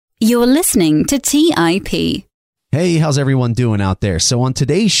You're listening to TIP. Hey, how's everyone doing out there? So on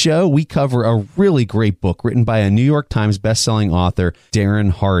today's show, we cover a really great book written by a New York Times bestselling author,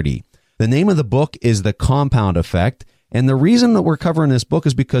 Darren Hardy. The name of the book is The Compound Effect, and the reason that we're covering this book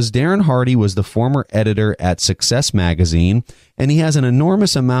is because Darren Hardy was the former editor at Success Magazine, and he has an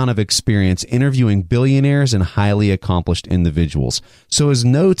enormous amount of experience interviewing billionaires and highly accomplished individuals. So his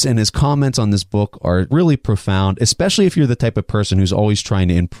notes and his comments on this book are really profound, especially if you're the type of person who's always trying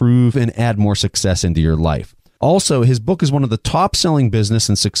to improve and add more success into your life. Also, his book is one of the top-selling business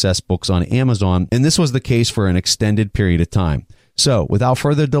and success books on Amazon, and this was the case for an extended period of time. So, without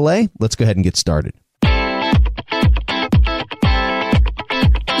further delay, let's go ahead and get started.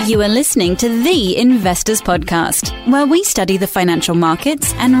 You are listening to The Investors Podcast, where we study the financial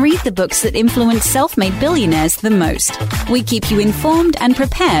markets and read the books that influence self-made billionaires the most. We keep you informed and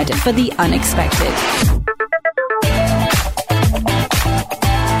prepared for the unexpected.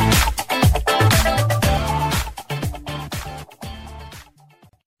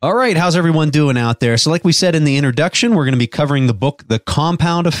 All right, how's everyone doing out there? So like we said in the introduction, we're going to be covering the book, The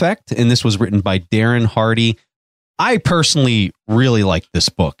Compound Effect, and this was written by Darren Hardy. I personally really like this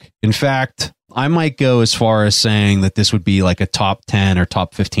book. In fact, I might go as far as saying that this would be like a top 10 or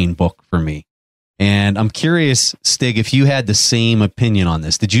top 15 book for me. And I'm curious, Stig, if you had the same opinion on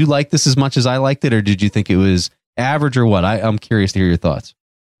this. Did you like this as much as I liked it, or did you think it was average or what? I'm curious to hear your thoughts.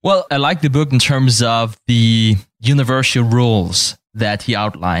 Well, I like the book in terms of the universal rules that he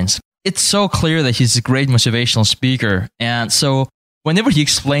outlines. It's so clear that he's a great motivational speaker. And so whenever he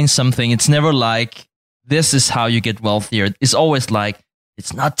explains something, it's never like, this is how you get wealthier. It's always like,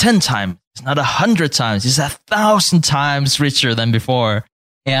 it's not 10 times, it's not 100 times, it's 1,000 times richer than before.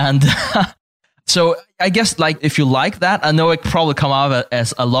 And so I guess like if you like that, I know it probably come out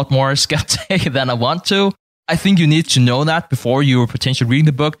as a lot more skeptic than I want to. I think you need to know that before you potentially reading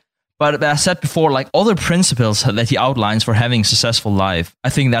the book. But as I said before, like all the principles that he outlines for having a successful life, I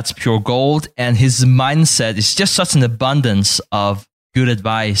think that's pure gold. And his mindset is just such an abundance of good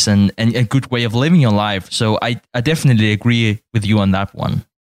advice and a good way of living your life. So I definitely agree with you on that one.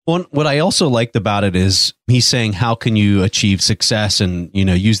 Well, what I also liked about it is he's saying, how can you achieve success and,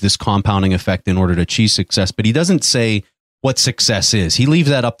 use this compounding effect in order to achieve success? But he doesn't say what success is. He leaves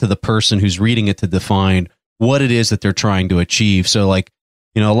that up to the person who's reading it to define what it is that they're trying to achieve. So like,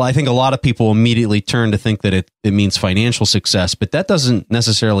 I think a lot of people immediately turn to think that it means financial success, but that doesn't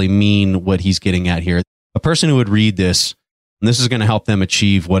necessarily mean what he's getting at here. A person who would read this, and this is going to help them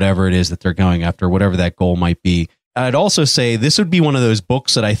achieve whatever it is that they're going after, whatever that goal might be. I'd also say this would be one of those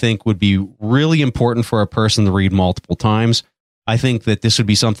books that I think would be really important for a person to read multiple times. I think that this would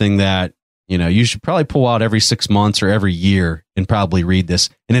be something that, you should probably pull out every 6 months or every year and probably read this.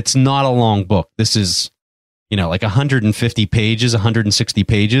 And it's not a long book. This is like 150 pages, 160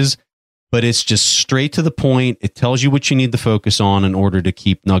 pages, but it's just straight to the point. It tells you what you need to focus on in order to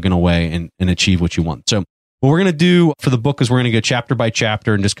keep nugging away and achieve what you want. So what we're going to do for the book is we're going to go chapter by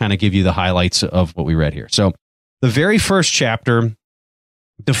chapter and just kind of give you the highlights of what we read here. So the very first chapter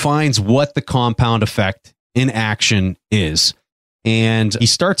defines what the compound effect in action is. And he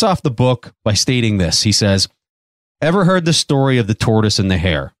starts off the book by stating this. He says, "Ever heard the story of the tortoise and the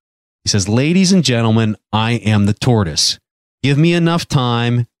hare?" He says, "Ladies and gentlemen, I am the tortoise. Give me enough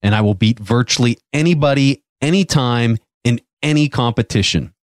time and I will beat virtually anybody, anytime, in any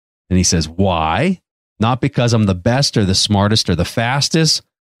competition." And he says, "Why? Not because I'm the best or the smartest or the fastest.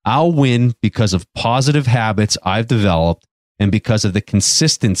 I'll win because of positive habits I've developed and because of the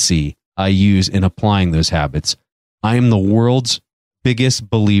consistency I use in applying those habits. I am the world's biggest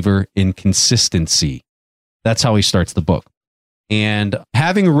believer in consistency." That's how he starts the book. And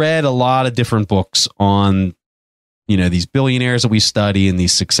having read a lot of different books on, these billionaires that we study and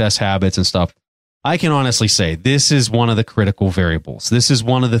these success habits and stuff, I can honestly say this is one of the critical variables. This is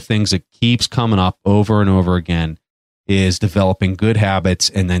one of the things that keeps coming up over and over again, is developing good habits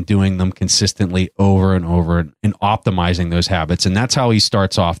and then doing them consistently over and over and optimizing those habits. And that's how he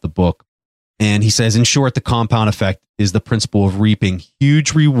starts off the book. And he says, in short, the compound effect is the principle of reaping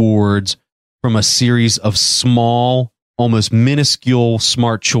huge rewards from a series of small, almost minuscule,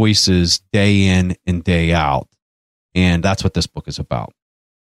 smart choices day in and day out. And that's what this book is about.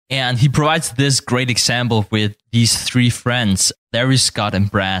 And he provides this great example with these three friends, Larry, Scott, and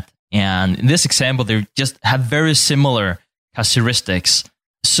Brad. And in this example, they just have very similar characteristics.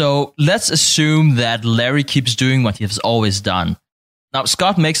 So let's assume that Larry keeps doing what he has always done. Now,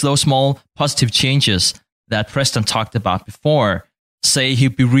 Scott makes those small positive changes that Preston talked about before. Say he'll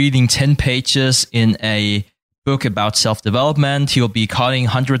be reading 10 pages in a book about self-development. He'll be cutting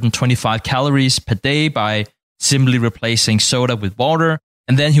 125 calories per day by simply replacing soda with water.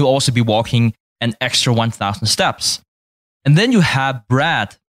 And then he'll also be walking an extra 1,000 steps. And then you have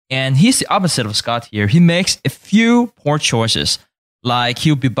Brad, and he's the opposite of Scott here. He makes a few poor choices, like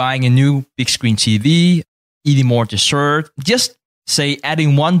he'll be buying a new big screen TV, eating more dessert, just say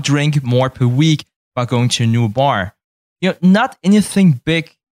adding one drink more per week by going to a new bar. Not anything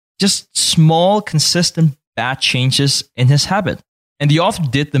big, just small, consistent bad changes in his habit. And the author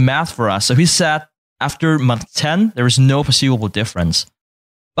did the math for us. So he said after month 10, there is no perceivable difference.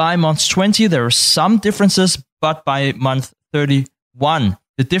 By month 20, there are some differences, but by month 31,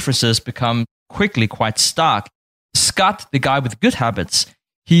 the differences become quickly quite stark. Scott, the guy with good habits,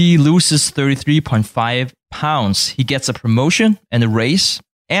 he loses 33.5 pounds. He gets a promotion and a raise,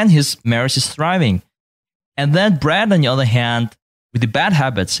 and his marriage is thriving. And then Brad, on the other hand, with the bad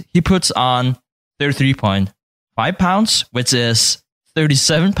habits, he puts on 33.5 pounds, which is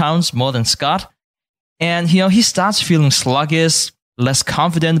 37 pounds more than Scott. And, he starts feeling sluggish, less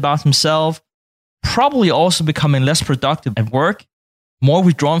confident about himself, probably also becoming less productive at work, more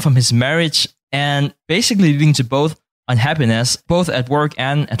withdrawn from his marriage, and basically leading to both unhappiness, both at work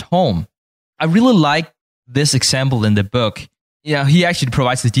and at home. I really like this example in the book. He actually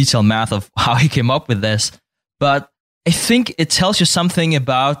provides the detailed math of how he came up with this, but I think it tells you something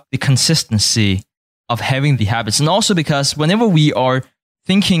about the consistency of having the habits. And also because whenever we are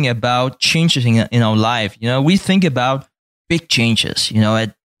thinking about changes in our life, we think about big changes,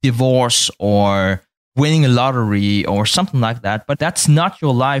 a divorce or winning a lottery or something like that. But that's not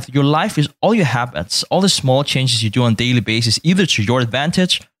your life. Your life is all your habits, all the small changes you do on a daily basis, either to your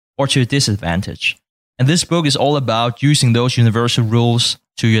advantage or to your disadvantage. And this book is all about using those universal rules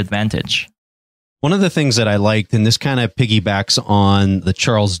to your advantage. One of the things that I liked, and this kind of piggybacks on the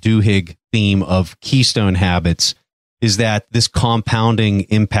Charles Duhigg theme of keystone habits, is that this compounding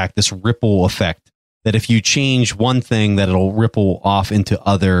impact, this ripple effect, that if you change one thing, that it'll ripple off into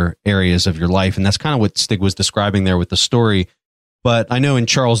other areas of your life. And that's kind of what Stig was describing there with the story. But I know in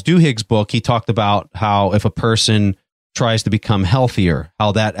Charles Duhigg's book, he talked about how if a person tries to become healthier,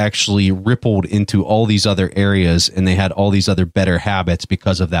 how that actually rippled into all these other areas and they had all these other better habits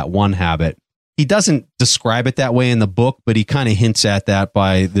because of that one habit. He doesn't describe it that way in the book, but he kind of hints at that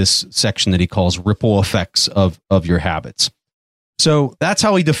by this section that he calls ripple effects of your habits. So that's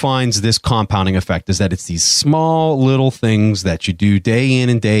how he defines this compounding effect, is that it's these small little things that you do day in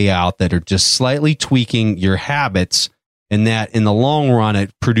and day out that are just slightly tweaking your habits, and that in the long run,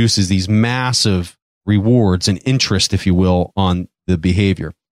 it produces these massive rewards and interest, if you will, on the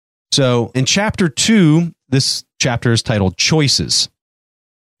behavior. So in chapter 2, this chapter is titled Choices.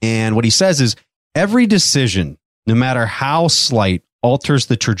 And what he says is every decision, no matter how slight, alters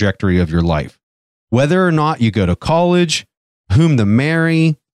the trajectory of your life. Whether or not you go to college, whom to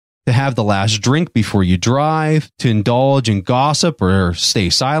marry, to have the last drink before you drive, to indulge in gossip or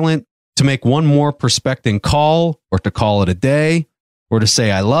stay silent, to make one more prospecting call or to call it a day, or to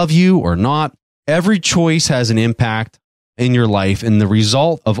say I love you or not. Every choice has an impact in your life, and the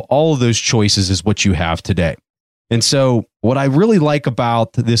result of all of those choices is what you have today. And so what I really like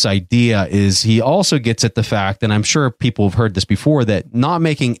about this idea is he also gets at the fact, and I'm sure people have heard this before, that not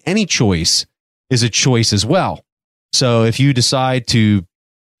making any choice is a choice as well. So if you decide to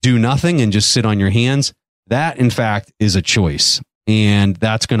do nothing and just sit on your hands, that in fact is a choice. And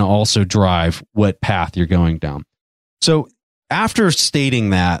that's going to also drive what path you're going down. So after stating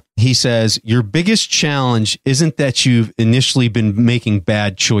that, he says, your biggest challenge isn't that you've initially been making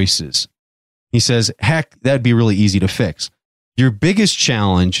bad choices. He says, heck, that'd be really easy to fix. Your biggest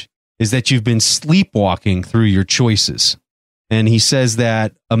challenge is that you've been sleepwalking through your choices. And he says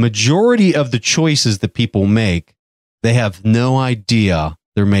that a majority of the choices that people make, they have no idea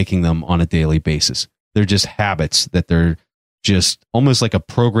they're making them on a daily basis. They're just habits that they're just almost like a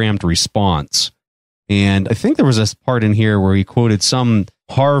programmed response. And I think there was a part in here where he quoted some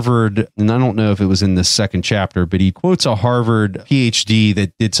Harvard, and I don't know if it was in the second chapter, but he quotes a Harvard PhD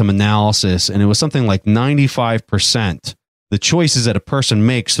that did some analysis, and it was something like 95%. The choices that a person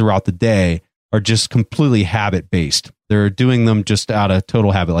makes throughout the day are just completely habit-based. They're doing them just out of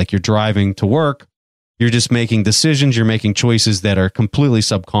total habit. Like you're driving to work, you're just making decisions, you're making choices that are completely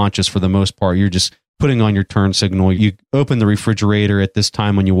subconscious for the most part. You're just putting on your turn signal. You open the refrigerator at this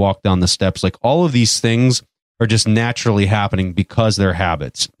time when you walk down the steps. Like all of these things are just naturally happening because they're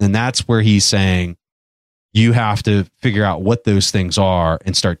habits. And that's where he's saying you have to figure out what those things are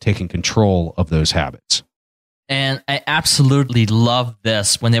and start taking control of those habits. And I absolutely love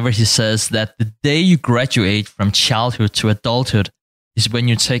this whenever he says that the day you graduate from childhood to adulthood is when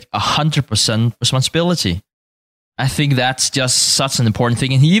you take 100% responsibility. I think that's just such an important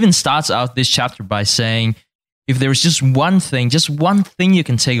thing. And he even starts out this chapter by saying, if there is just one thing you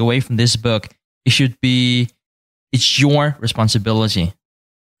can take away from this book, it should be, it's your responsibility.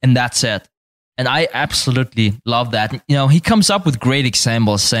 And that's it. And I absolutely love that. You know, he comes up with great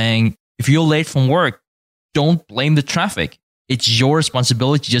examples saying, if you're late from work, don't blame the traffic. It's your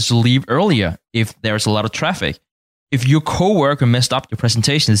responsibility just to leave earlier if there's a lot of traffic. If your coworker messed up your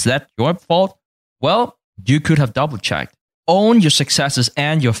presentation, is that your fault? Well, you could have double checked. Own your successes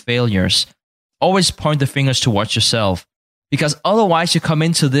and your failures. Always point the fingers towards yourself, because otherwise you come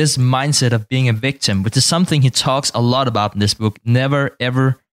into this mindset of being a victim, which is something he talks a lot about in this book. Never,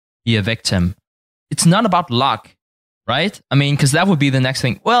 ever be a victim. It's not about luck, right? I mean, because that would be the next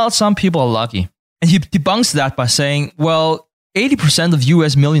thing. Well, some people are lucky. And he debunks that by saying, well, 80% of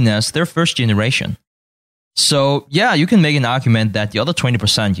US millionaires, they're first generation. So yeah, you can make an argument that the other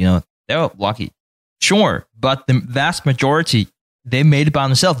 20%, you know, they're lucky. Sure, but the vast majority, they made it by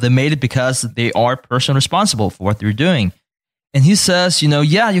themselves. They made it because they are personally responsible for what they're doing. And he says, you know,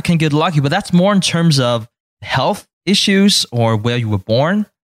 yeah, you can get lucky, but that's more in terms of health issues or where you were born.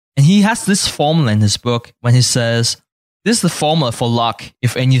 And he has this formula in his book when he says, this is the formula for luck,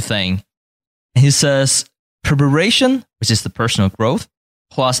 if anything. And he says, preparation, which is the personal growth,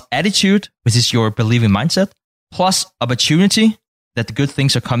 plus attitude, which is your believing mindset, plus opportunity, that the good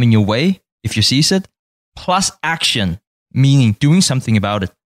things are coming your way if you seize it, plus action, meaning doing something about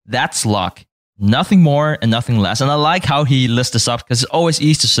it. That's luck. Nothing more and nothing less. And I like how he lists this up, because it's always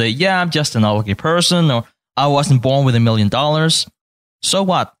easy to say, yeah, I'm just an unlucky person, or I wasn't born with $1 million. So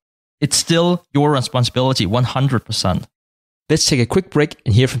what? It's still your responsibility, 100%. Let's take a quick break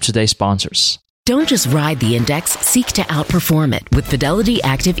and hear from today's sponsors. Don't just ride the index, seek to outperform it with Fidelity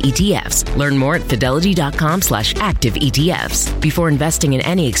Active ETFs. Learn more at fidelity.com/active ETFs. Before investing in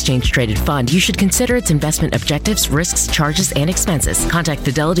any exchange-traded fund, you should consider its investment objectives, risks, charges, and expenses. Contact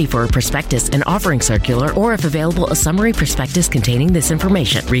Fidelity for a prospectus, an offering circular, or if available, a summary prospectus containing this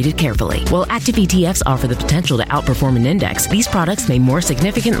information. Read it carefully. While active ETFs offer the potential to outperform an index, these products may more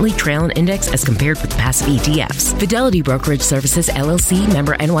significantly trail an index as compared with passive ETFs. Fidelity Brokerage Services, LLC,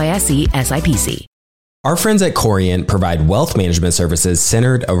 member NYSE, SIPC. Our friends at Corient provide wealth management services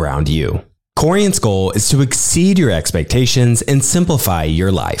centered around you. Corient's goal is to exceed your expectations and simplify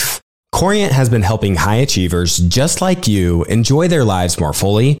your life. Corient has been helping high achievers just like you enjoy their lives more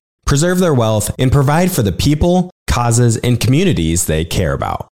fully, preserve their wealth, and provide for the people, causes, and communities they care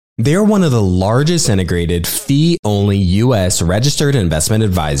about. They're one of the largest integrated fee-only U.S. registered investment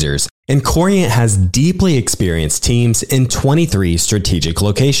advisors, and Corient has deeply experienced teams in 23 strategic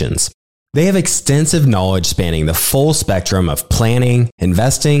locations. They have extensive knowledge spanning the full spectrum of planning,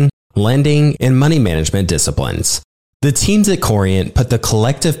 investing, lending, and money management disciplines. The teams at Corient put the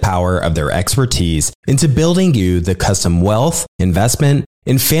collective power of their expertise into building you the custom wealth, investment,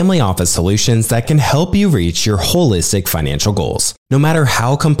 and family office solutions that can help you reach your holistic financial goals, no matter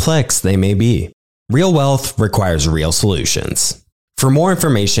how complex they may be. Real wealth requires real solutions. For more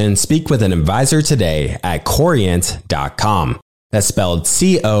information, speak with an advisor today at Corient.com. That's spelled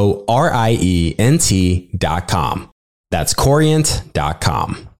Corient.com. That's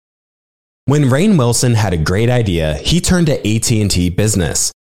Corient.com. When Rainn Wilson had a great idea, he turned to AT&T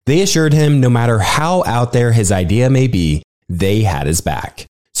Business. They assured him no matter how out there his idea may be, they had his back.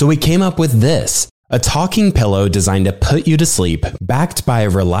 So he came up with this, a talking pillow designed to put you to sleep, backed by a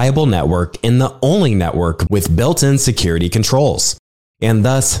reliable network and the only network with built-in security controls. And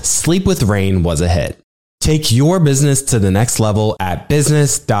thus, Sleep with Rainn was a hit. Take your business to the next level at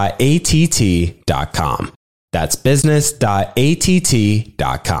business.att.com. That's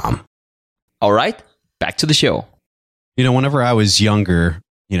business.att.com. All right, back to the show. You know, whenever I was younger,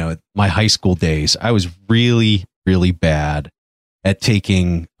 you know, my high school days, I was really, really bad at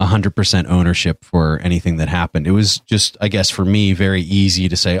taking 100% ownership for anything that happened. It was just, I guess, for me, very easy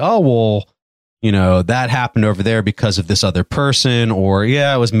to say, oh, well, you know, that happened over there because of this other person, or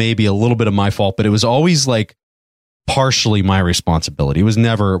yeah, it was maybe a little bit of my fault, but it was always like partially my responsibility. It was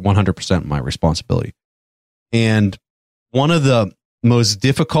never 100% my responsibility. And one of the most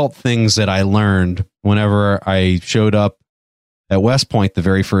difficult things that I learned whenever I showed up at West Point the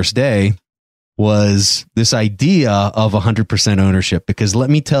very first day was this idea of 100% ownership. Because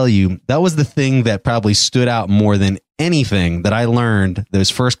let me tell you, that was the thing that probably stood out more than anything that I learned those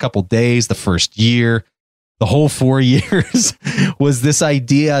first couple days, the first year, the whole 4 years, was this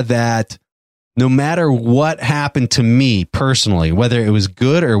idea that no matter what happened to me personally, whether it was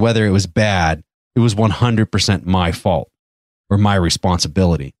good or whether it was bad, it was 100% my fault or my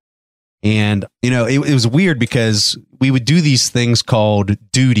responsibility. And, you know, it was weird because we would do these things called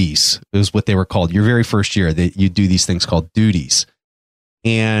duties. It was what they were called. Your very first year that you do these things called duties.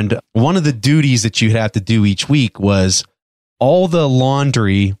 And one of the duties that you'd have to do each week was all the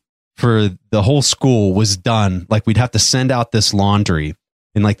laundry for the whole school was done. Like we'd have to send out this laundry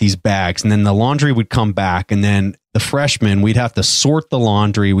in like these bags, and then the laundry would come back, and then the freshmen, we'd have to sort the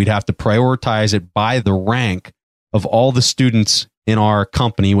laundry. We'd have to prioritize it by the rank of all the students in our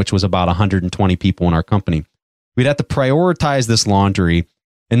company, which was about 120 people in our company. We'd have to prioritize this laundry,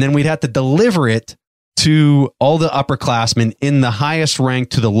 and then we'd have to deliver it to all the upperclassmen in the highest rank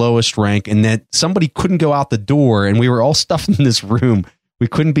to the lowest rank, and that somebody couldn't go out the door, and we were all stuffed in this room. We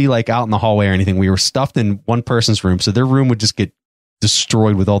couldn't be like out in the hallway or anything. We were stuffed in one person's room, so their room would just get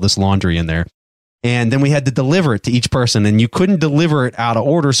destroyed with all this laundry in there. And then we had to deliver it to each person, and you couldn't deliver it out of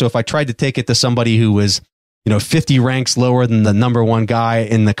order. So if I tried to take it to somebody who was, 50 ranks lower than the number one guy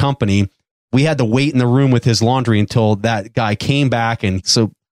in the company, we had to wait in the room with his laundry until that guy came back. And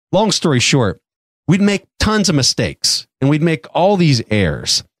so long story short, we'd make tons of mistakes, and we'd make all these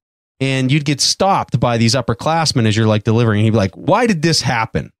errors, and you'd get stopped by these upperclassmen as you're like delivering. And he'd be like, why did this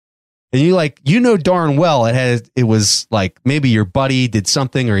happen? And you darn well it was like maybe your buddy did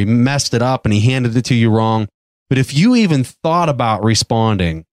something or he messed it up and he handed it to you wrong. But if you even thought about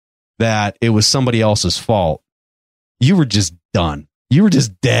responding that it was somebody else's fault, you were just done. You were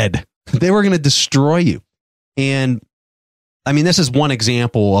just dead. They were going to destroy you. And I mean, this is one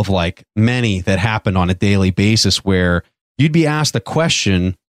example of like many that happened on a daily basis where you'd be asked a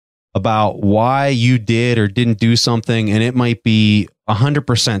question about why you did or didn't do something, and it might be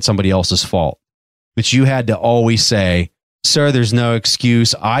 100% somebody else's fault. But you had to always say, sir, there's no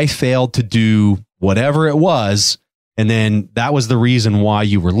excuse. I failed to do whatever it was, and then that was the reason why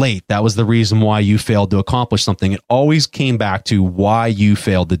you were late. That was the reason why you failed to accomplish something. It always came back to why you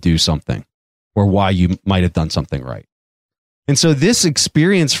failed to do something or why you might have done something right. And so this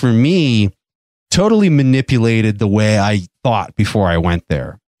experience for me totally manipulated the way I thought before I went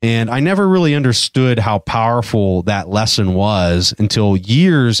there. And I never really understood how powerful that lesson was until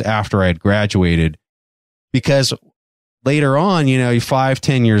years after I had graduated, because later on,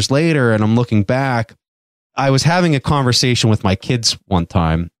 5-10 years later, and I'm looking back, I was having a conversation with my kids one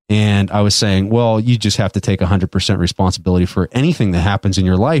time, and I was saying, well, you just have to take 100% responsibility for anything that happens in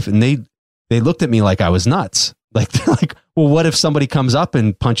your life. And they looked at me like I was nuts. They're like, well, what if somebody comes up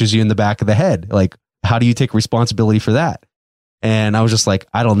and punches you in the back of the head? Like, how do you take responsibility for that? And I was just like,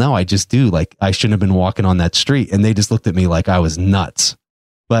 I don't know. I just do. Like, I shouldn't have been walking on that street. And they just looked at me like I was nuts.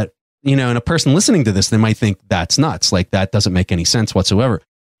 But, and a person listening to this, they might think that's nuts. Like, that doesn't make any sense whatsoever.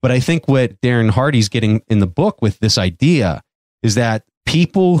 But I think what Darren Hardy's getting in the book with this idea is that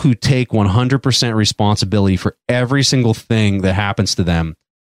people who take 100% responsibility for every single thing that happens to them,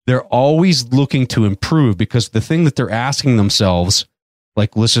 they're always looking to improve, because the thing that they're asking themselves,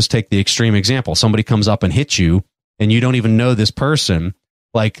 like, let's just take the extreme example. Somebody comes up and hits you, and you don't even know this person.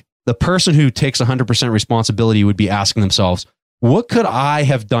 Like, the person who takes 100% responsibility would be asking themselves, what could I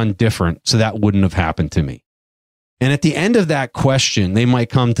have done different so that wouldn't have happened to me? And at the end of that question, they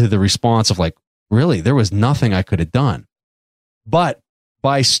might come to the response of like, really, there was nothing I could have done. But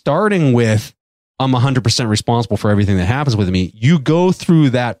by starting with, I'm 100% responsible for everything that happens with me, you go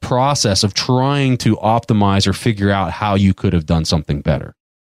through that process of trying to optimize or figure out how you could have done something better.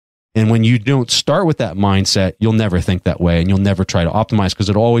 And when you don't start with that mindset, you'll never think that way, and you'll never try to optimize, because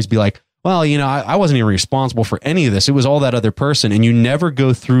it'll always be like, well, I wasn't even responsible for any of this. It was all that other person. And you never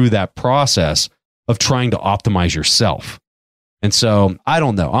go through that process of trying to optimize yourself. And so I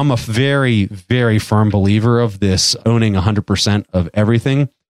don't know. I'm a very, very firm believer of this owning 100% of everything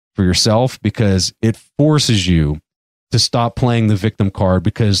for yourself, because it forces you to stop playing the victim card,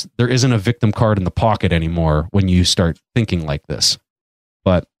 because there isn't a victim card in the pocket anymore when you start thinking like this.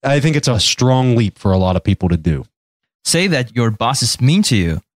 But I think it's a strong leap for a lot of people to do. Say that your boss is mean to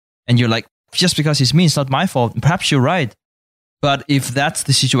you, and you're like, just because he's mean, it's not my fault. Perhaps you're right. But if that's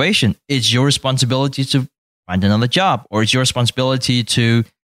the situation, it's your responsibility to find another job, or it's your responsibility to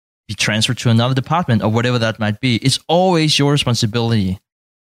be transferred to another department, or whatever that might be. It's always your responsibility,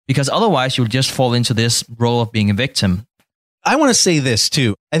 because otherwise you'll just fall into this role of being a victim. I want to say this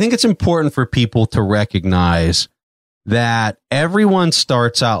too. I think it's important for people to recognize that everyone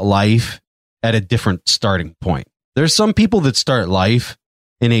starts out life at a different starting point. There's some people that start life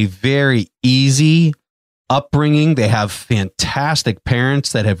in a very easy upbringing. They have fantastic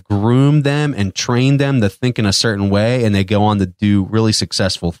parents that have groomed them and trained them to think in a certain way, and they go on to do really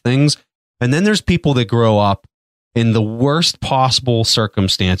successful things. And then there's people that grow up in the worst possible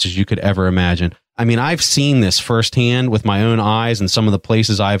circumstances you could ever imagine. I mean, I've seen this firsthand with my own eyes and some of the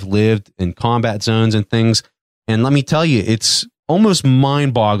places I've lived in combat zones and things. And let me tell you, it's almost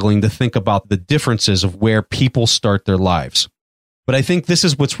mind-boggling to think about the differences of where people start their lives. But I think this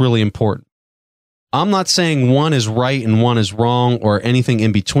is what's really important. I'm not saying one is right and one is wrong or anything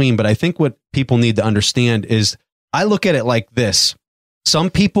in between, but I think what people need to understand is I look at it like this. Some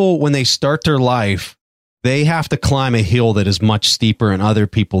people, when they start their life, they have to climb a hill that is much steeper and other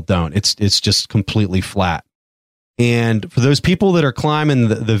people don't. It's just completely flat. And for those people that are climbing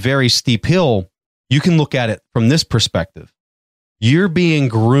the very steep hill, you can look at it from this perspective. You're being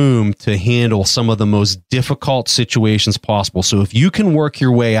groomed to handle some of the most difficult situations possible. So if you can work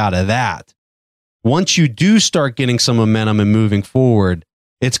your way out of that, once you do start getting some momentum and moving forward,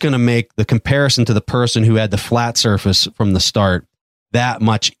 it's going to make the comparison to the person who had the flat surface from the start that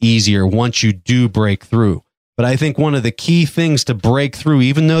much easier once you do break through. But I think one of the key things to break through,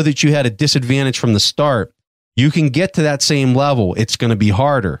 even though that you had a disadvantage from the start, you can get to that same level. It's going to be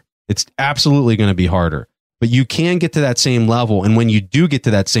harder. It's absolutely going to be harder, but you can get to that same level. And when you do get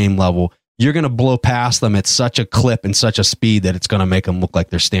to that same level, you're going to blow past them at such a clip and such a speed that it's going to make them look like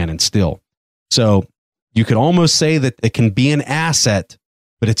they're standing still. So you could almost say that it can be an asset,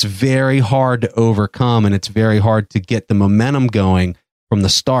 but it's very hard to overcome and it's very hard to get the momentum going from the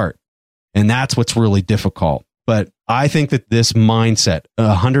start. And that's what's really difficult. But I think that this mindset,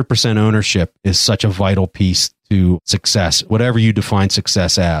 100% ownership, is such a vital piece to success, whatever you define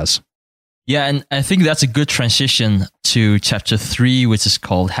success as. Yeah, and I think that's a good transition to chapter 3, which is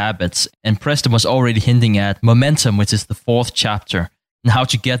called Habits. And Preston was already hinting at momentum, which is the 4th chapter, and how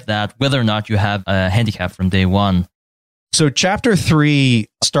to get that, whether or not you have a handicap from day one. So chapter 3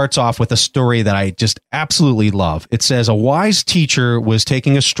 starts off with a story that I just absolutely love. It says, a wise teacher was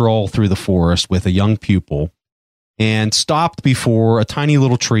taking a stroll through the forest with a young pupil and stopped before a tiny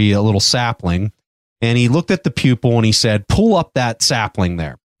little tree, a little sapling. And he looked at the pupil and he said, pull up that sapling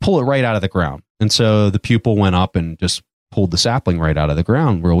there, pull it right out of the ground. And so the pupil went up and just pulled the sapling right out of the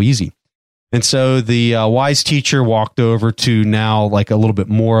ground, real easy. And so the wise teacher walked over to now like a little bit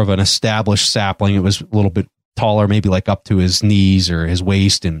more of an established sapling. It was a little bit taller, maybe like up to his knees or his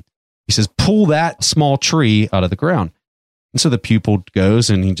waist. And he says, pull that small tree out of the ground. And so the pupil goes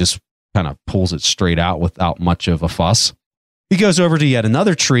and he just kind of pulls it straight out without much of a fuss. He goes over to yet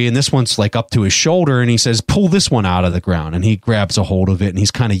another tree, and this one's like up to his shoulder, and he says, pull this one out of the ground. And he grabs a hold of it, and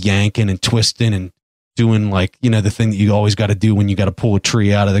he's kind of yanking and twisting and doing like, you know, the thing that you always got to do when you got to pull a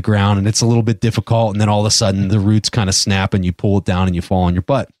tree out of the ground, and it's a little bit difficult. And then all of a sudden the roots kind of snap and you pull it down and you fall on your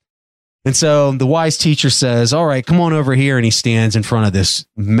butt. And so the wise teacher says, all right, come on over here. And he stands in front of this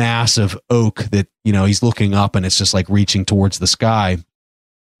massive oak that, you know, he's looking up and it's just like reaching towards the sky.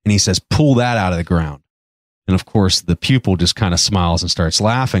 And he says, pull that out of the ground. And of course, the pupil just kind of smiles and starts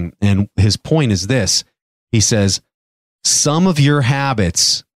laughing. And his point is this. He says, some of your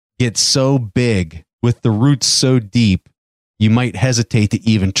habits get so big with the roots so deep, you might hesitate to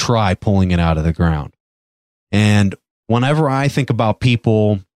even try pulling it out of the ground. And whenever I think about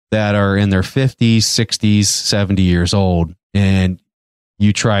people that are in their 50s, 60s, 70 years old, and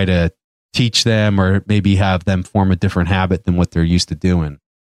you try to teach them or maybe have them form a different habit than what they're used to doing,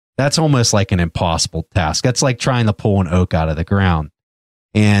 that's almost like an impossible task. That's like trying to pull an oak out of the ground.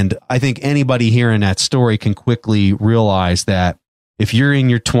 And I think anybody hearing that story can quickly realize that if you're in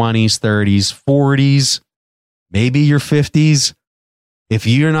your 20s, 30s, 40s, maybe your 50s, if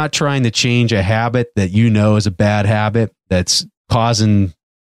you're not trying to change a habit that you know is a bad habit that's causing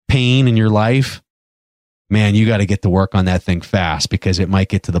pain in your life, man, you got to get to work on that thing fast, because it might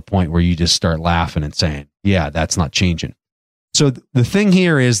get to the point where you just start laughing and saying, yeah, that's not changing. So the thing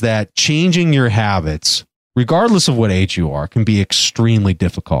here is that changing your habits, regardless of what age you are, can be extremely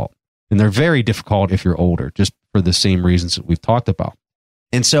difficult. And they're very difficult if you're older, just for the same reasons that we've talked about.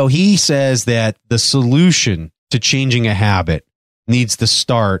 And so he says that the solution to changing a habit needs to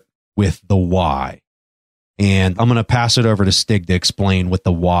start with the why. And I'm going to pass it over to Stig to explain what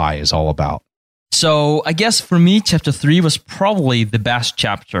the why is all about. So I guess for me, chapter 3 was probably the best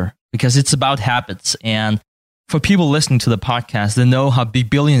chapter because it's about habits. And for people listening to the podcast, they know how big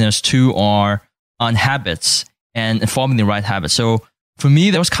billionaires too are on habits and forming the right habits. So for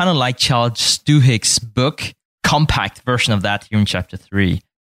me, that was kind of like Charles Duhigg's book, compact version of that here in chapter 3.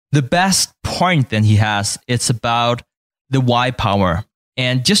 The best point that he has, it's about the why power.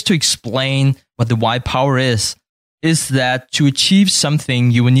 And just to explain what the why power is that to achieve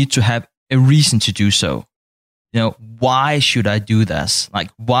something, you will need to have a reason to do so. You know, why should I do this? Like,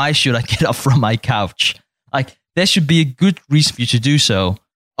 why should I get up from my couch? Like, there should be a good reason for you to do so.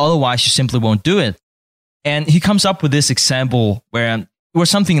 Otherwise, you simply won't do it. And he comes up with this example where it was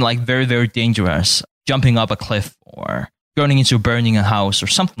something like very, very dangerous, jumping up a cliff or going into burning a house or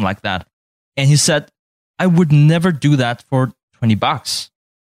something like that. And he said, I would never do that for $20.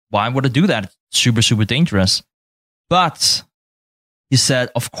 Why would I do that? It's super, super dangerous. But he said,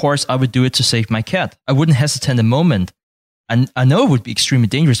 of course, I would do it to save my cat. I wouldn't hesitate a moment. And I know it would be extremely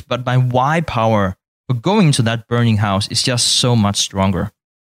dangerous, but my why power for going into that burning house is just so much stronger.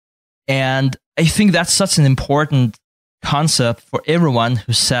 And I think that's such an important concept for everyone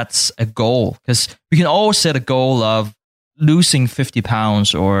who sets a goal, because we can always set a goal of losing 50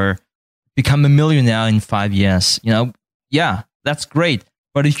 pounds or become a millionaire in 5 years. Yeah, that's great.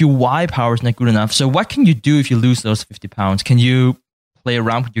 But if your why power is not good enough, so what can you do if you lose those 50 pounds? Can you play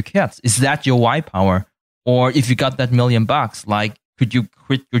around with your cats? Is that your why power? Or if you got that $1 million, like, could you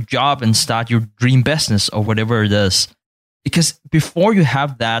quit your job and start your dream business or whatever it is? Because before you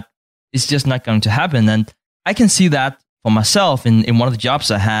have that, it's just not going to happen. And I can see that for myself in one of the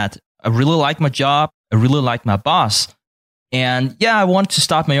jobs I had. I really liked my job. I really liked my boss. And yeah, I wanted to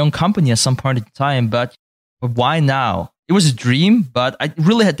start my own company at some point in time, but why now? It was a dream, but I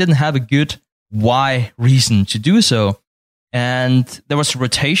really didn't have a good why reason to do so. And there was a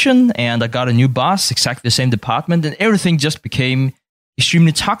rotation, and I got a new boss, exactly the same department, and everything just became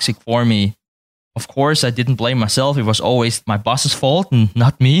extremely toxic for me. Of course, I didn't blame myself. It was always my boss's fault and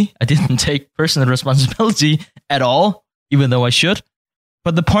not me. I didn't take personal responsibility at all, even though I should.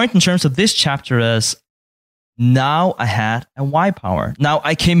 But the point in terms of this chapter is, now I had a why power. Now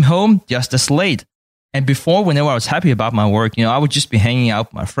I came home just as late. And before, whenever I was happy about my work, I would just be hanging out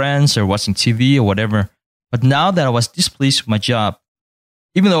with my friends or watching TV or whatever. But now that I was displeased with my job,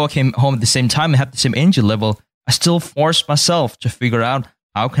 even though I came home at the same time and had the same energy level, I still forced myself to figure out,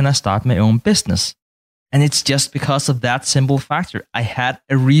 how can I start my own business? And it's just because of that simple factor. I had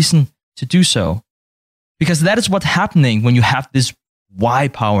a reason to do so. Because that is what's happening when you have this why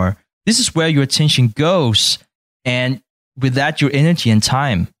power. This is where your attention goes. And with that, your energy and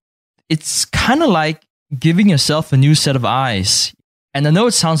time. It's kind of like giving yourself a new set of eyes. And I know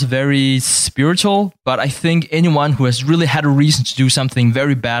it sounds very spiritual, but I think anyone who has really had a reason to do something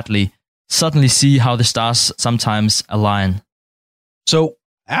very badly suddenly see how the stars sometimes align. So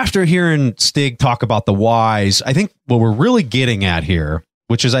after hearing Stig talk about the whys, I think what we're really getting at here,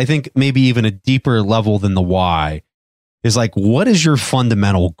 which is I think maybe even a deeper level than the why, is like, what is your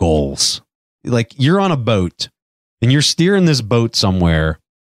fundamental goals? Like, you're on a boat and you're steering this boat somewhere.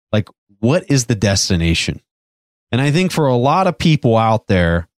 Like, what is the destination? And I think for a lot of people out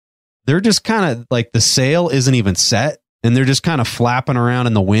there, they're just kind of like, the sail isn't even set and they're just kind of flapping around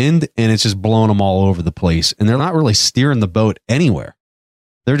in the wind and it's just blowing them all over the place. And they're not really steering the boat anywhere.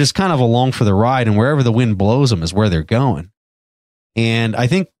 They're just kind of along for the ride, and wherever the wind blows them is where they're going. And I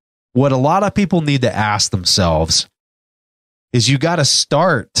think what a lot of people need to ask themselves is, you got to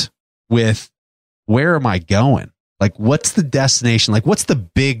start with, where am I going? Like, what's the destination? Like, what's the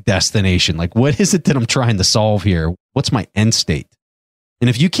big destination? Like, what is it that I'm trying to solve here? What's my end state? And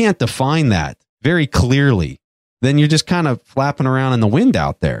if you can't define that very clearly, then you're just kind of flapping around in the wind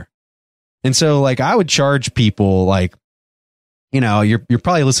out there. And so, like, I would charge people, like, you're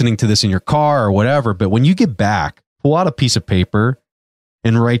probably listening to this in your car or whatever, but when you get back, pull out a piece of paper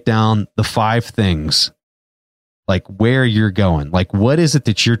and write down the 5 things, like, where you're going. Like, what is it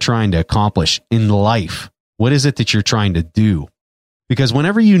that you're trying to accomplish in life? What is it that you're trying to do? Because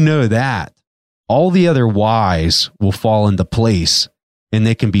whenever you know that, all the other whys will fall into place, and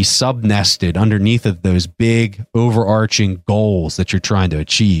they can be sub-nested underneath of those big overarching goals that you're trying to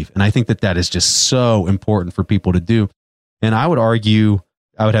achieve. And I think that that is just so important for people to do. And I would argue,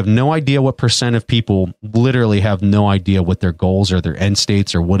 I would have no idea what % of people literally have no idea what their goals or their end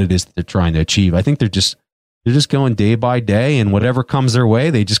states or what it is that they're trying to achieve. I think they're just going day by day, and whatever comes their way,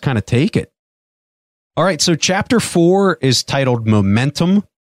 they just kind of take it. All right, so chapter 4 is titled Momentum,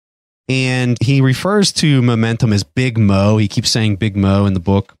 and he refers to momentum as Big Mo. He keeps saying Big Mo in the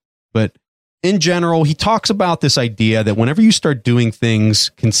book, but in general, he talks about this idea that whenever you start doing things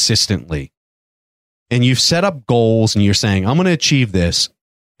consistently, and you've set up goals and you're saying, I'm going to achieve this,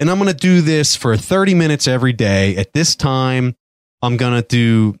 and I'm going to do this for 30 minutes every day at this time, I'm going to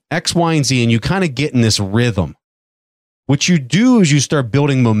do X, Y, and Z, and you kind of get in this rhythm. What you do is you start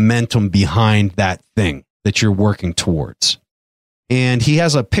building momentum behind that thing that you're working towards. And he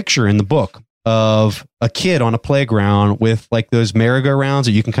has a picture in the book of a kid on a playground with like those merry-go-rounds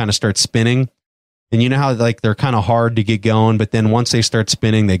that you can kind of start spinning. And you know how like they're kind of hard to get going, but then once they start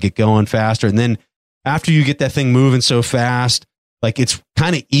spinning, they get going faster. And then after you get that thing moving so fast, like it's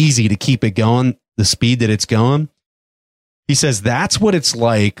kind of easy to keep it going, the speed that it's going. He says that's what it's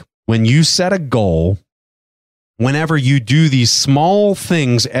like when you set a goal. Whenever you do these small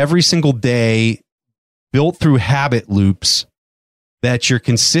things every single day, built through habit loops, that you're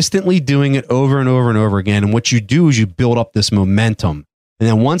consistently doing it over and over and over again. And what you do is you build up this momentum. And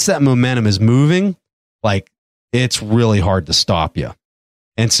then once that momentum is moving, like, it's really hard to stop you.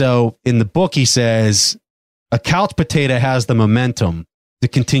 And so in the book, he says a couch potato has the momentum to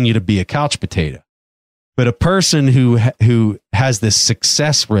continue to be a couch potato. But a person who has this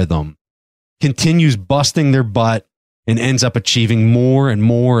success rhythm continues busting their butt and ends up achieving more and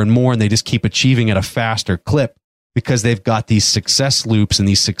more and more. And they just keep achieving at a faster clip because they've got these success loops and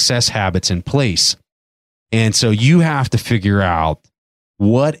these success habits in place. And so you have to figure out,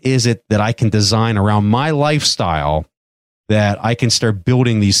 what is it that I can design around my lifestyle that I can start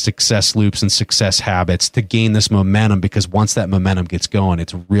building these success loops and success habits to gain this momentum? Because once that momentum gets going,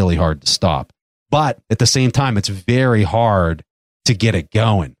 it's really hard to stop. But at the same time, it's very hard to get it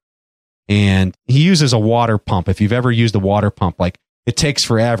going. And he uses a water pump. If you've ever used a water pump, like, it takes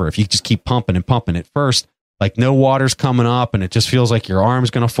forever. If you just keep pumping and pumping at first, like, no water's coming up and it just feels like your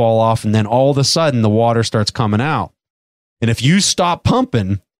arm's going to fall off. And then all of a sudden the water starts coming out. And if you stop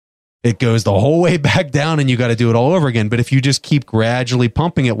pumping, it goes the whole way back down and you got to do it all over again. But if you just keep gradually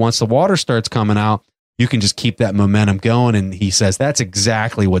pumping it, once the water starts coming out, you can just keep that momentum going. And he says that's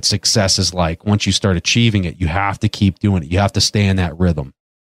exactly what success is like. Once you start achieving it, you have to keep doing it. You have to stay in that rhythm.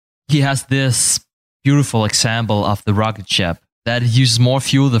 He has this beautiful example of the rocket ship that uses more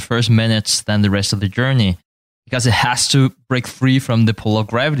fuel the first minutes than the rest of the journey because it has to break free from the pull of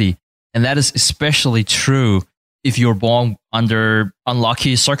gravity. And that is especially true if you're born under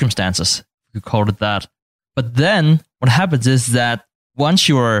unlucky circumstances, you call it that. But then what happens is that once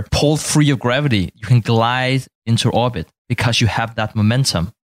you are pulled free of gravity, you can glide into orbit because you have that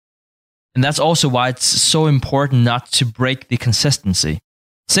momentum. And that's also why it's so important not to break the consistency.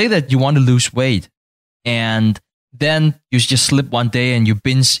 Say that you want to lose weight and then you just slip one day and you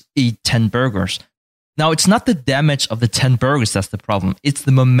binge eat 10 burgers. Now, it's not the damage of the 10 burgers that's the problem. It's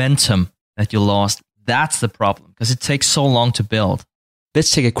the momentum that you lost. That's the problem because it takes so long to build.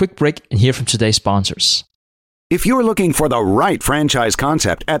 Let's take a quick break and hear from today's sponsors. If you're looking for the right franchise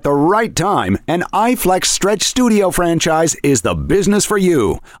concept at the right time, an iFlex Stretch Studio franchise is the business for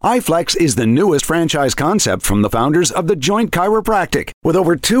you. iFlex is the newest franchise concept from the founders of The Joint Chiropractic. With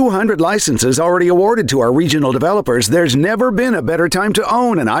over 200 licenses already awarded to our regional developers, there's never been a better time to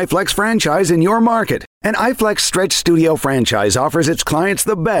own an iFlex franchise in your market. An iFlex Stretch Studio franchise offers its clients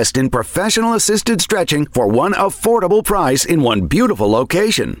the best in professional assisted stretching for one affordable price in one beautiful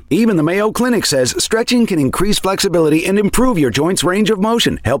location. Even the Mayo Clinic says stretching can increase flexibility and improve your joints' range of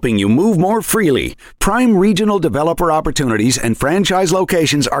motion, helping you move more freely. Prime regional developer opportunities and franchise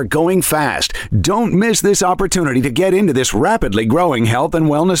locations are going fast. Don't miss this opportunity to get into this rapidly growing health and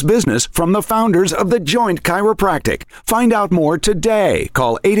wellness business from the founders of The Joint Chiropractic. Find out more today.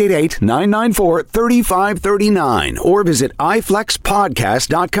 Call 888-994-3539 or visit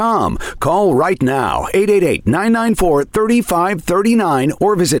iflexpodcast.com. Call right now, 888-994-3539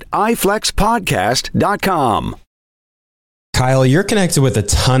 or visit iflexpodcast.com. Kyle, you're connected with a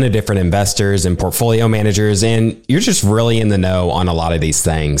ton of different investors and portfolio managers, and you're just really in the know on a lot of these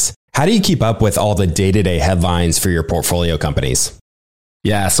things. How do you keep up with all the day-to-day headlines for your portfolio companies?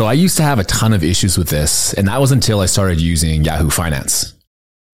 Yeah, so I used to have a ton of issues with this, and that was until I started using Yahoo Finance.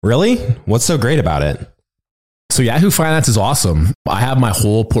 Really? What's so great about it? So Yahoo Finance is awesome. I have my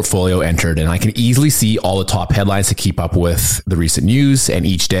whole portfolio entered and I can easily see all the top headlines to keep up with the recent news. And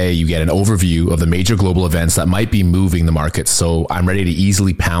each day you get an overview of the major global events that might be moving the market. So I'm ready to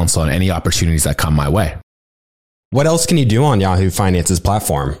easily pounce on any opportunities that come my way. What else can you do on Yahoo Finance's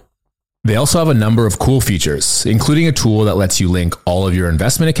platform? They also have a number of cool features, including a tool that lets you link all of your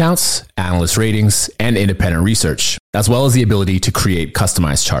investment accounts, analyst ratings, and independent research, as well as the ability to create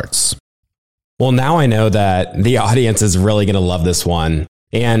customized charts. Well, now I know that the audience is really going to love this one.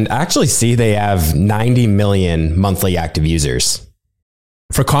 And I actually see they have 90 million monthly active users.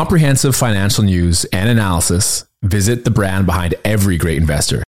 For comprehensive financial news and analysis, visit the brand behind every great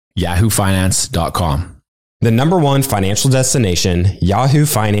investor, yahoofinance.com. The number one financial destination,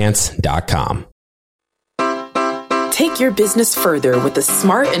 yahoofinance.com. Take your business further with the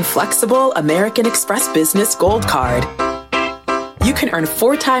smart and flexible American Express Business Gold Card. You can earn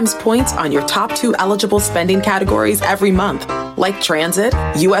 4 times points on your top 2 eligible spending categories every month, like transit,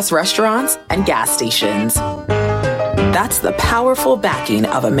 U.S. restaurants, and gas stations. That's the powerful backing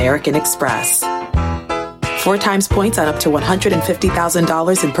of American Express. 4 times points on up to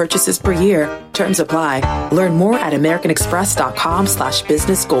 $150,000 in purchases per year. Terms apply. Learn more at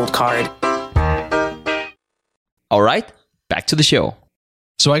americanexpress.com/business gold card. All right, back to the show.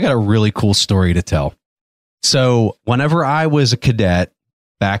 So I got a really cool story to tell. So whenever I was a cadet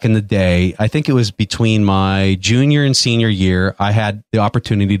back in the day, I think it was between my junior and senior year, I had the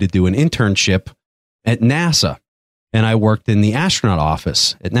opportunity to do an internship at NASA. And I worked in the astronaut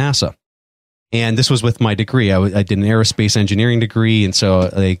office at NASA. And this was with my degree. I did an aerospace engineering degree. And so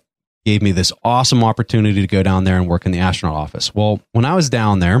they gave me this awesome opportunity to go down there and work in the astronaut office. Well, when I was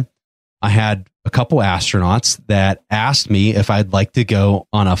down there, I had a couple astronauts that asked me if I'd like to go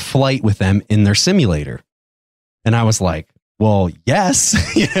on a flight with them in their simulator. And I was like, well, yes.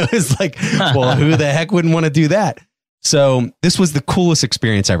 It's like, well, who the heck wouldn't want to do that? So this was the coolest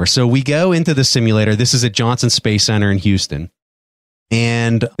experience ever. So we go into the simulator. This is at Johnson Space Center in Houston.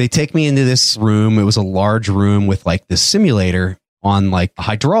 And they take me into this room. It was a large room with like this simulator on like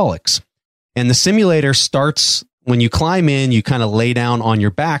hydraulics. And the simulator starts when you climb in, you kind of lay down on your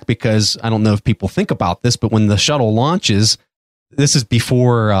back because I don't know if people think about this, but when the shuttle launches, this is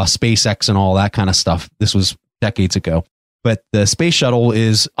before SpaceX and all that kind of stuff. This was decades ago. But the space shuttle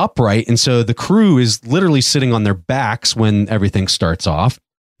is upright. And so the crew is literally sitting on their backs when everything starts off.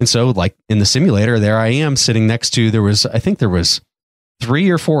 And so like in the simulator, there I am sitting next to, I think there was 3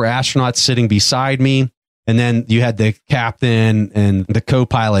 or 4 astronauts sitting beside me. And then you had the captain and the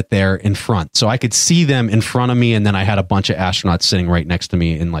co-pilot there in front. So I could see them in front of me. And then I had a bunch of astronauts sitting right next to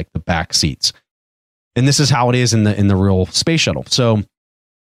me in like the back seats. And this is how it is in the real space shuttle. So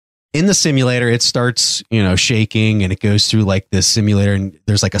in the simulator, it starts, shaking and it goes through like this simulator. And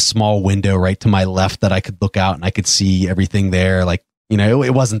there's like a small window right to my left that I could look out and I could see everything there. Like,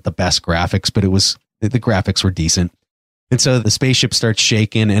 it wasn't the best graphics, but the graphics were decent. And so the spaceship starts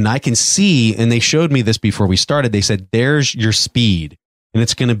shaking and I can see, and they showed me this before we started. They said, there's your speed and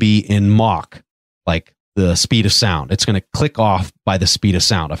it's going to be in Mach, like the speed of sound. It's going to click off by the speed of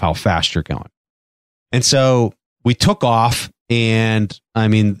sound of how fast you're going. And so we took off and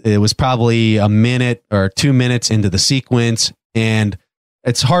it was probably a minute or 2 minutes into the sequence. And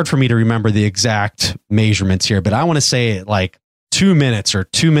it's hard for me to remember the exact measurements here, but I want to say like 2 minutes or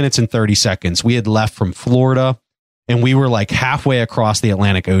 2 minutes and 30 seconds. We had left from Florida. And we were like halfway across the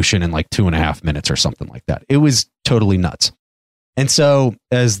Atlantic Ocean in like 2.5 minutes or something like that. It was totally nuts. And so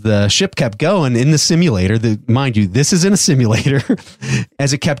as the ship kept going in the simulator, mind you, this is in a simulator.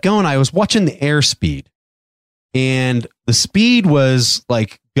 As it kept going, I was watching the airspeed. And the speed was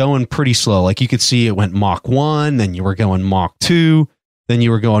like going pretty slow. Like you could see it went Mach 1, then you were going Mach 2, then you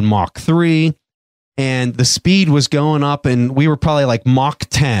were going Mach 3. And the speed was going up and we were probably like Mach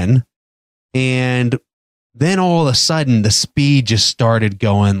 10. And then all of a sudden, the speed just started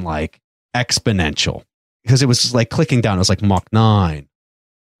going like exponential because it was like clicking down. It was like Mach 9,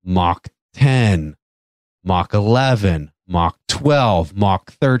 Mach 10, Mach 11, Mach 12,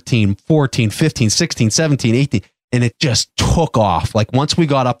 Mach 13, 14, 15, 16, 17, 18. And it just took off. Like once we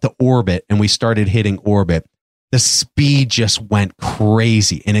got up to orbit and we started hitting orbit, the speed just went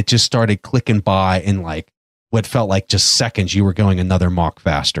crazy and it just started clicking by in like what felt like just seconds. You were going another Mach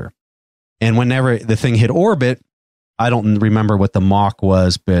faster. And whenever the thing hit orbit, I don't remember what the Mach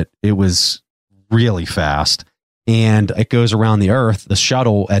was, but it was really fast. And it goes around the Earth. The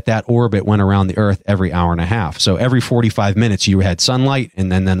shuttle at that orbit went around the Earth every hour and a half. So every 45 minutes you had sunlight,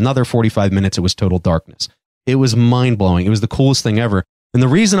 and then another 45 minutes it was total darkness. It was mind-blowing. It was the coolest thing ever. And the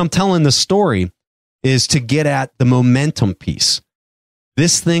reason I'm telling this story is to get at the momentum piece.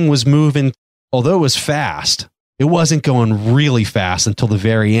 This thing was moving, although it was fast, it wasn't going really fast until the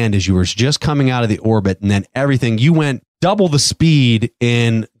very end as you were just coming out of the orbit. And then you went double the speed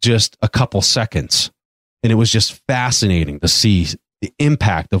in just a couple seconds. And it was just fascinating to see the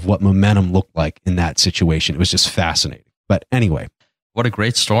impact of what momentum looked like in that situation. It was just fascinating. But anyway. What a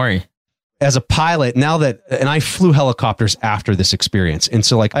great story. As a pilot, and I flew helicopters after this experience. And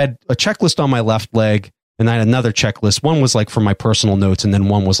so like I had a checklist on my left leg and I had another checklist. One was like for my personal notes. And then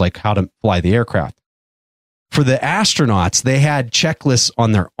one was like how to fly the aircraft. For the astronauts, they had checklists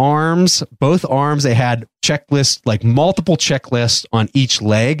on their arms, both arms. They had checklists, like multiple checklists on each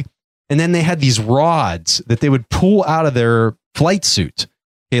leg. And then they had these rods that they would pull out of their flight suit.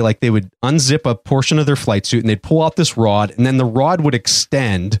 Okay, like they would unzip a portion of their flight suit and they'd pull out this rod and then the rod would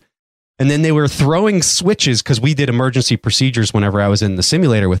extend. And then they were throwing switches because we did emergency procedures whenever I was in the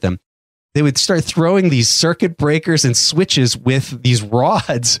simulator with them. They would start throwing these circuit breakers and switches with these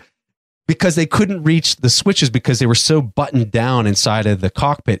rods because they couldn't reach the switches because they were so buttoned down inside of the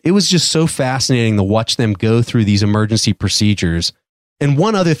cockpit. It was just so fascinating to watch them go through these emergency procedures. And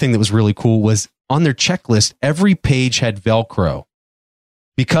one other thing that was really cool was on their checklist, every page had Velcro.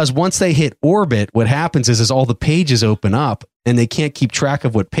 Because once they hit orbit, what happens is all the pages open up and they can't keep track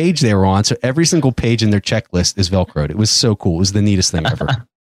of what page they were on. So every single page in their checklist is Velcroed. It was so cool. It was the neatest thing ever.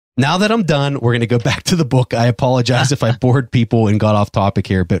 Now that I'm done, we're going to go back to the book. I apologize if I bored people and got off topic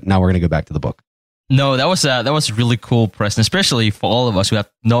here, but now we're going to go back to the book. No, that was really cool, Preston, especially for all of us who have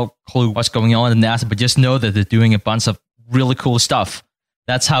no clue what's going on in NASA, but just know that they're doing a bunch of really cool stuff.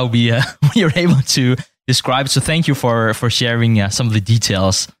 That's how we we are able to describe. So thank you for sharing some of the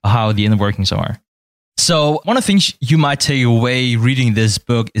details of how the inner workings are. So one of the things you might take away reading this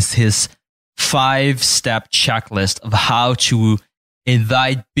book is his 5-step checklist of how to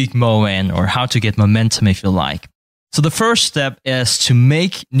invite big mo in, or how to get momentum, if you like. So the first step is to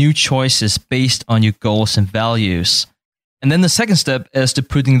make new choices based on your goals and values. And then the second step is to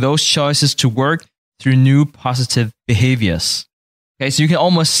putting those choices to work through new positive behaviors. Okay, so you can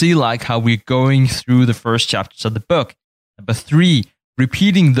almost see like how we're going through the first chapters of the book. Number 3,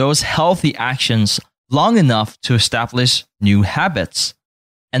 repeating those healthy actions long enough to establish new habits.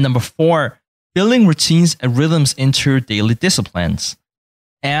 And number 4, building routines and rhythms into your daily disciplines.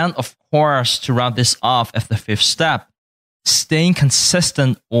 And of course, to round this off as the 5th step, staying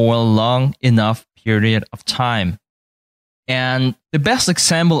consistent over a long enough period of time. And the best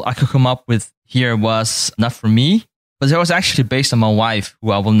example I could come up with here was not for me, but it was actually based on my wife,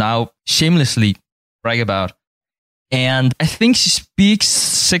 who I will now shamelessly brag about. And I think she speaks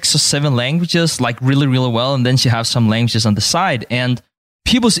 6 or 7 languages, like really, really well. And then she has some languages on the side. And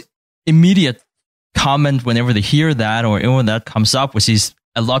people's immediate comment whenever they hear that, or when that comes up, which is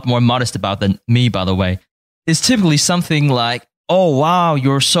a lot more modest about than me, by the way, is typically something like, oh, wow,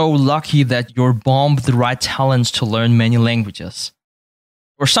 you're so lucky that you're born with the right talents to learn many languages,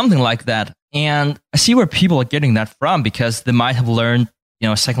 or something like that. And I see where people are getting that from, because they might have learned,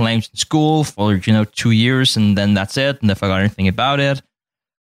 a second language in school for, 2 years, and then that's it, and they forgot anything about it.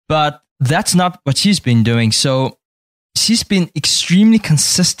 But that's not what she's been doing. So she's been extremely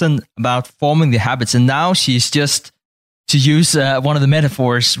consistent about forming the habits. And now she's just, to use one of the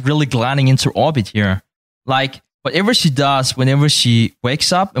metaphors, really gliding into orbit here. Like, whatever she does whenever she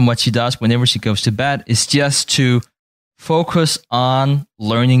wakes up and what she does whenever she goes to bed is just to focus on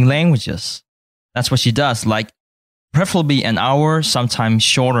learning languages. That's what she does, like preferably an hour, sometimes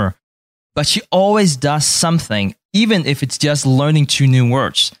shorter. But she always does something, even if it's just learning 2 new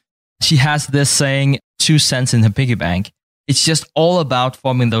words. She has this saying, 2 cents in her piggy bank. It's just all about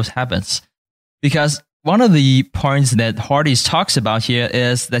forming those habits. Because one of the points that Hardy's talks about here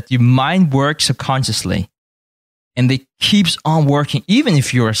is that your mind works subconsciously, and it keeps on working even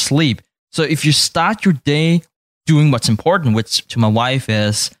if you're asleep. So if you start your day doing what's important, which to my wife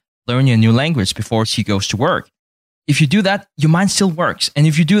is learning a new language before she goes to work, if you do that, your mind still works. And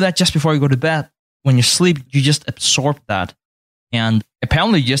if you do that just before you go to bed, when you sleep, you just absorb that. And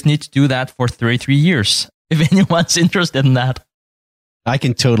apparently you just need to do that for 33 years, if anyone's interested in that. I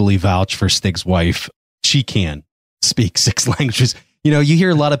can totally vouch for Stig's wife. She can speak 6 languages. You hear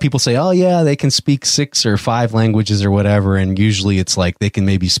a lot of people say, oh yeah, they can speak 6 or 5 languages or whatever. And usually it's like they can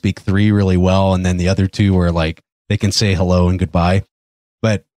maybe speak 3 really well. And then the other 2 are like, they can say hello and goodbye.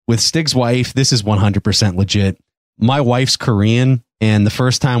 But with Stig's wife, this is 100% legit. My wife's Korean. And the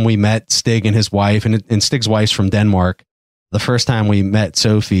first time we met Stig and his wife, and Stig's wife's from Denmark, the first time we met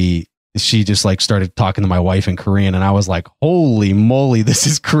Sophie, she just like started talking to my wife in Korean. And I was like, holy moly, this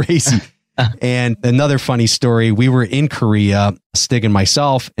is crazy. And another funny story, we were in Korea, Stig and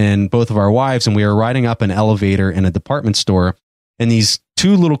myself and both of our wives, and we were riding up an elevator in a department store. And these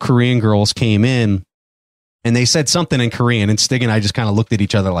 2 little Korean girls came in and they said something in Korean. And Stig and I just kind of looked at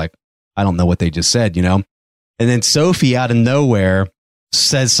each other like, I don't know what they just said, And then Sophie out of nowhere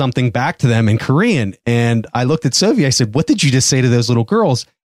says something back to them in Korean. And I looked at Sophie. I said, what did you just say to those little girls?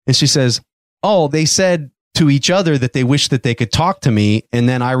 And she says, oh, they said to each other that they wish that they could talk to me. And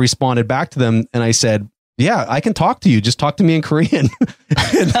then I responded back to them and I said, yeah, I can talk to you. Just talk to me in Korean.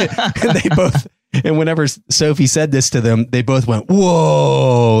 and they both, and whenever Sophie said this to them, they both went,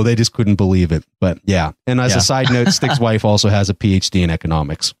 whoa, they just couldn't believe it. But yeah. And as a side note, Stig's wife also has a PhD in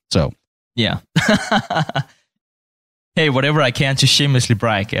economics. So yeah. Hey, whatever I can to shamelessly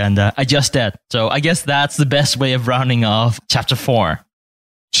brag. And I just did. So I guess that's the best way of rounding off chapter 4.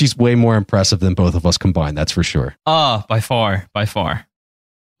 She's way more impressive than both of us combined. That's for sure. Oh, by far.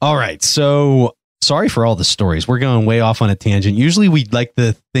 All right. So sorry for all the stories. We're going way off on a tangent. Usually we like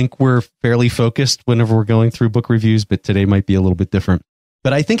to think we're fairly focused whenever we're going through book reviews, but today might be a little bit different.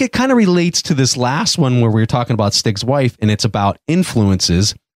 But I think it kind of relates to this last one where we were talking about Stig's wife, and it's about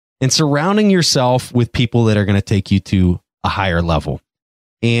influences and surrounding yourself with people that are going to take you to a higher level.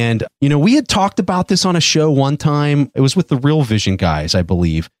 And, we had talked about this on a show one time. It was with the Real Vision guys, I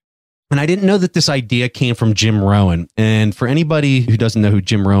believe. And I didn't know that this idea came from Jim Rohn. And for anybody who doesn't know who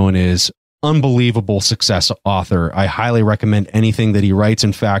Jim Rohn is, unbelievable success author. I highly recommend anything that he writes.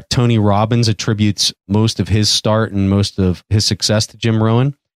 In fact, Tony Robbins attributes most of his start and most of his success to Jim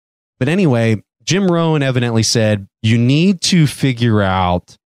Rohn. But anyway, Jim Rohn evidently said, you need to figure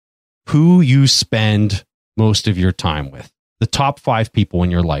out who you spend most of your time with. the top 5 people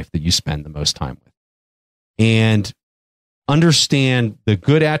in your life that you spend the most time with, and understand the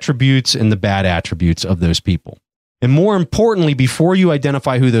good attributes and the bad attributes of those people. And more importantly, before you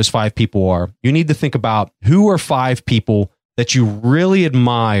identify who those 5 people are, you need to think about who are 5 people that you really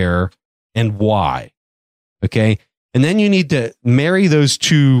admire and why. Okay. And then you need to marry those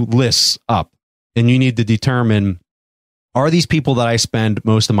 2 lists up, and you need to determine, are these people that I spend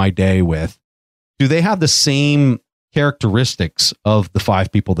most of my day with, do they have the same characteristics of the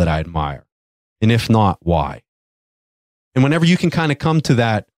 5 people that I admire? And if not, why? And whenever you can kind of come to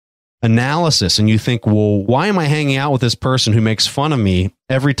that analysis and you think, well, why am I hanging out with this person who makes fun of me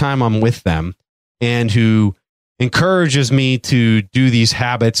every time I'm with them and who encourages me to do these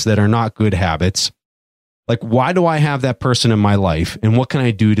habits that are not good habits? Like, why do I have that person in my life? And what can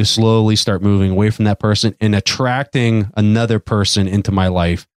I do to slowly start moving away from that person and attracting another person into my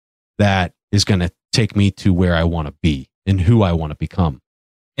life that is going to take me to where I want to be and who I want to become?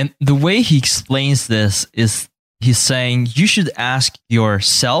 And the way he explains this is he's saying you should ask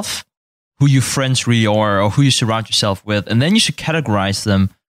yourself who your friends really are or who you surround yourself with. And then you should categorize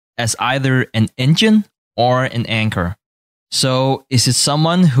them as either an engine or an anchor. So is it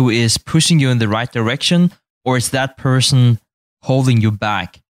someone who is pushing you in the right direction, or is that person holding you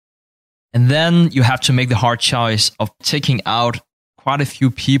back? And then you have to make the hard choice of taking out quite a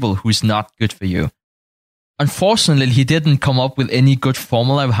few people who's not good for you. Unfortunately, he didn't come up with any good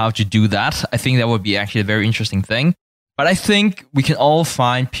formula of how to do that. I think that would be actually a very interesting thing. But I think we can all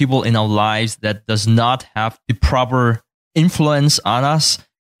find people in our lives that does not have the proper influence on us.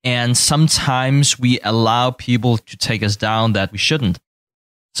 And sometimes we allow people to take us down that we shouldn't.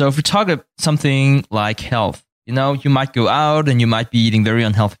 So if we talk about something like health, you might go out and you might be eating very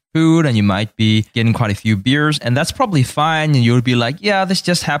unhealthy food and you might be getting quite a few beers, and that's probably fine. And you'll be like, yeah, this is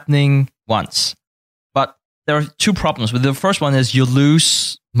just happening once. But there are 2 problems. The first one is you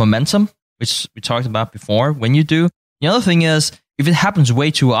lose momentum, which we talked about before when you do. The other thing is, if it happens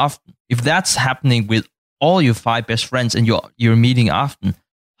way too often, if that's happening with all your 5 best friends and you're meeting often,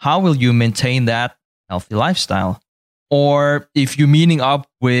 how will you maintain that healthy lifestyle? Or if you're meeting up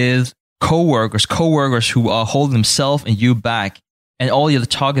with coworkers who are holding themselves and you back, and all you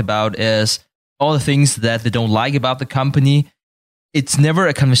talk about is all the things that they don't like about the company, it's never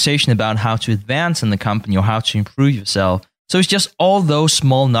a conversation about how to advance in the company or how to improve yourself. So it's just all those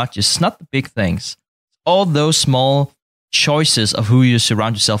small nudges, not the big things, all those small choices of who you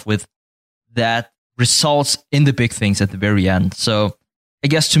surround yourself with that results in the big things at the very end. So I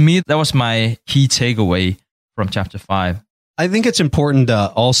guess to me, that was my key takeaway from chapter 5. I think it's important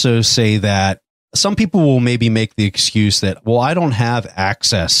to also say that some people will maybe make the excuse that, well, I don't have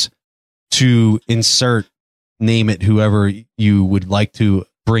access to insert, name it, whoever you would like to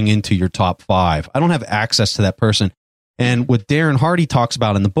bring into your top 5. I don't have access to that person. And what Darren Hardy talks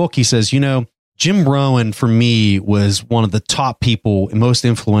about in the book, he says, Jim Rohn for me was one of the top people and most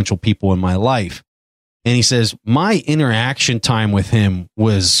influential people in my life. And he says, my interaction time with him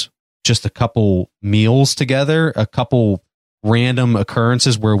was just a couple meals together, a couple random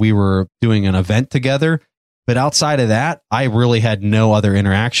occurrences where we were doing an event together. But outside of that, I really had no other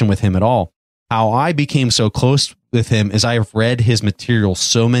interaction with him at all. How I became so close with him is I've read his material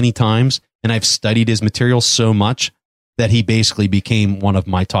so many times and I've studied his material so much that he basically became one of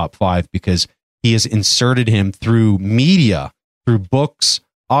my top 5 because he has inserted him through media, through books,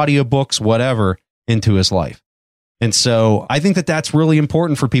 audiobooks, whatever, into his life. And so I think that that's really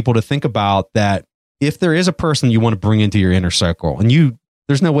important for people to think about, that if there is a person you want to bring into your inner circle and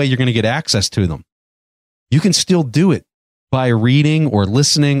there's no way you're going to get access to them, you can still do it by reading or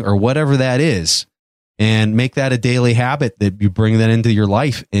listening or whatever that is, and make that a daily habit that you bring that into your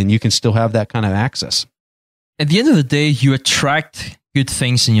life and you can still have that kind of access. At the end of the day, you attract good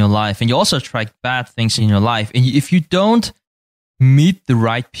things in your life and you also attract bad things in your life. And if you don't meet the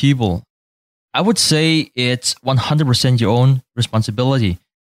right people, I would say it's 100% your own responsibility.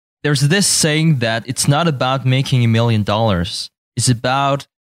 There's this saying that it's not about making $1 million. It's about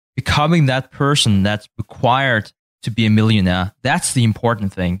becoming that person that's required to be a millionaire. That's the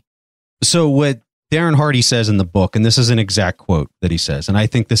important thing. So what Darren Hardy says in the book, and this is an exact quote that he says, and I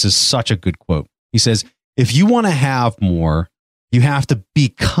think this is such a good quote. He says, if you want to have more, you have to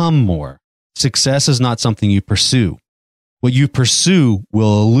become more. Success is not something you pursue. What you pursue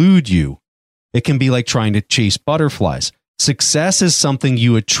will elude you. It can be like trying to chase butterflies. Success is something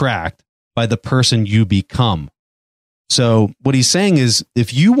you attract by the person you become. So what he's saying is,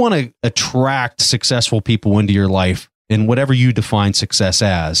 if you want to attract successful people into your life and whatever you define success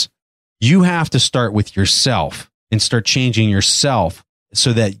as, you have to start with yourself and start changing yourself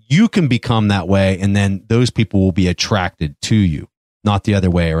so that you can become that way. And then those people will be attracted to you, not the other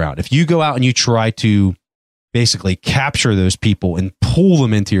way around. If you go out and you try to basically capture those people and pull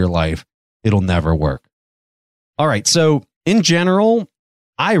them into your life, it'll never work. All right. So in general,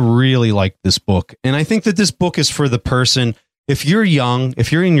 I really like this book. And I think that this book is for the person, if you're young,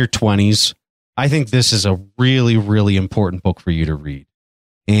 if you're in your 20s, I think this is a really, really important book for you to read,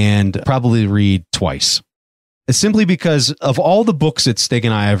 and probably read twice. It's simply because of all the books that Stig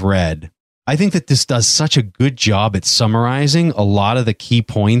and I have read, I think that this does such a good job at summarizing a lot of the key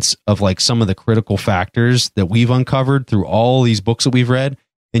points of like some of the critical factors that we've uncovered through all these books that we've read.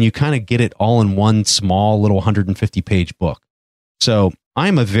 And you kind of get it all in one small little 150-page book. So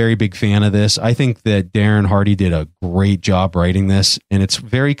I'm a very big fan of this. I think that Darren Hardy did a great job writing this, and it's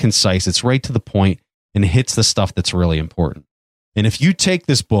very concise. It's right to the point and hits the stuff that's really important. And if you take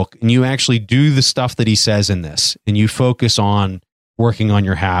this book and you actually do the stuff that he says in this, and you focus on working on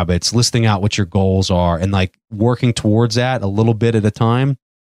your habits, listing out what your goals are, and like working towards that a little bit at a time,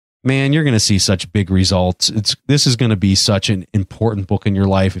 man, you're going to see such big results. This is going to be such an important book in your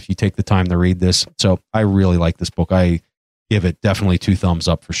life if you take the time to read this. So I really like this book. I give it definitely 2 thumbs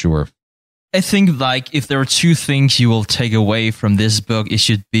up for sure. I think like if there are 2 things you will take away from this book, it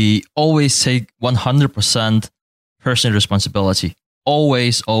should be always take 100% personal responsibility.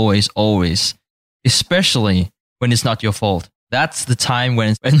 Always, always, always. Especially when it's not your fault. That's the time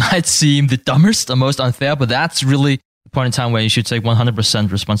when it might seem the dumbest or most unfair, but that's really the point in time where you should take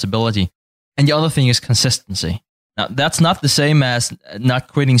 100% responsibility. And the other thing is consistency. Now, that's not the same as not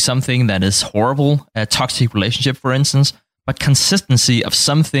quitting something that is horrible, a toxic relationship, for instance, but consistency of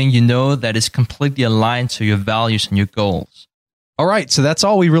something you know that is completely aligned to your values and your goals. All right, so that's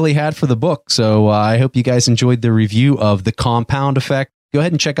all we really had for the book. So I hope you guys enjoyed the review of The Compound Effect. Go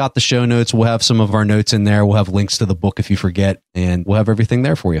ahead and check out the show notes. We'll have some of our notes in there. We'll have links to the book if you forget, and we'll have everything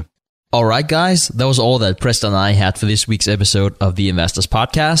there for you. All right, guys, that was all that Preston and I had for this week's episode of the Investors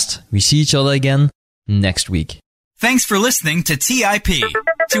Podcast. We see each other again next week. Thanks for listening to TIP.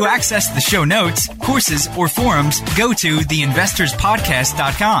 To access the show notes, courses, or forums, go to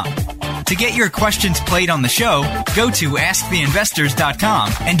theinvestorspodcast.com. To get your questions played on the show, go to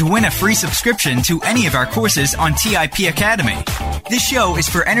asktheinvestors.com and win a free subscription to any of our courses on TIP Academy. This show is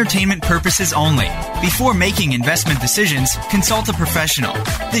for entertainment purposes only. Before making investment decisions, consult a professional.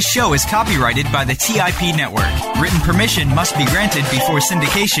 This show is copyrighted by the TIP Network. Written permission must be granted before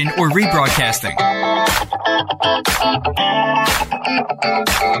syndication or rebroadcasting.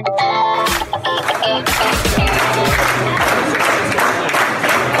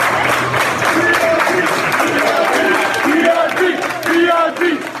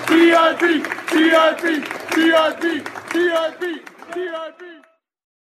 TIP.